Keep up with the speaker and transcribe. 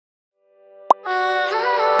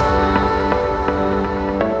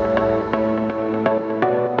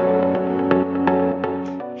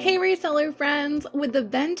friends, with the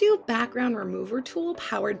Vendoo background remover tool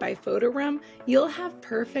powered by PhotoRoom, you'll have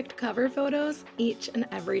perfect cover photos each and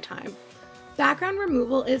every time. Background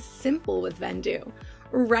removal is simple with Vendoo.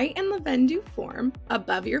 Right in the Vendoo form,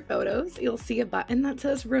 above your photos, you'll see a button that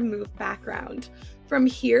says Remove Background. From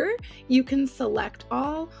here, you can select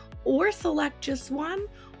all, or select just one,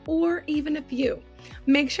 or even a few.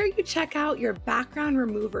 Make sure you check out your background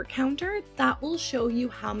remover counter. That will show you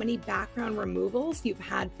how many background removals you've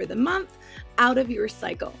had for the month out of your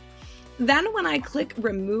cycle. Then when I click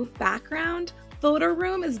Remove Background,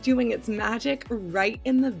 PhotoRoom is doing its magic right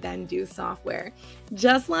in the Vendoo software.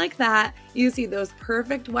 Just like that, you see those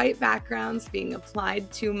perfect white backgrounds being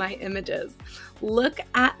applied to my images. Look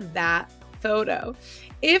at that photo.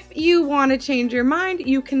 If you want to change your mind,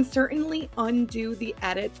 you can certainly undo the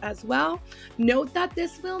edits as well. Note that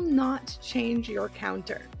this will not change your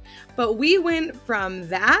counter, but we went from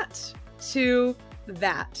that to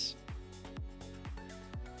that.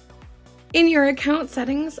 In your account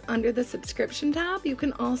settings under the subscription tab, you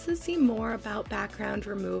can also see more about background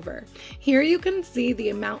remover. Here you can see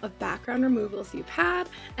the amount of background removals you've had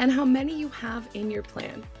and how many you have in your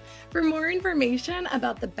plan. For more information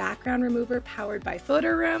about the background remover powered by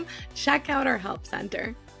PhotoRoom, check out our help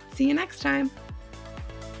center. See you next time.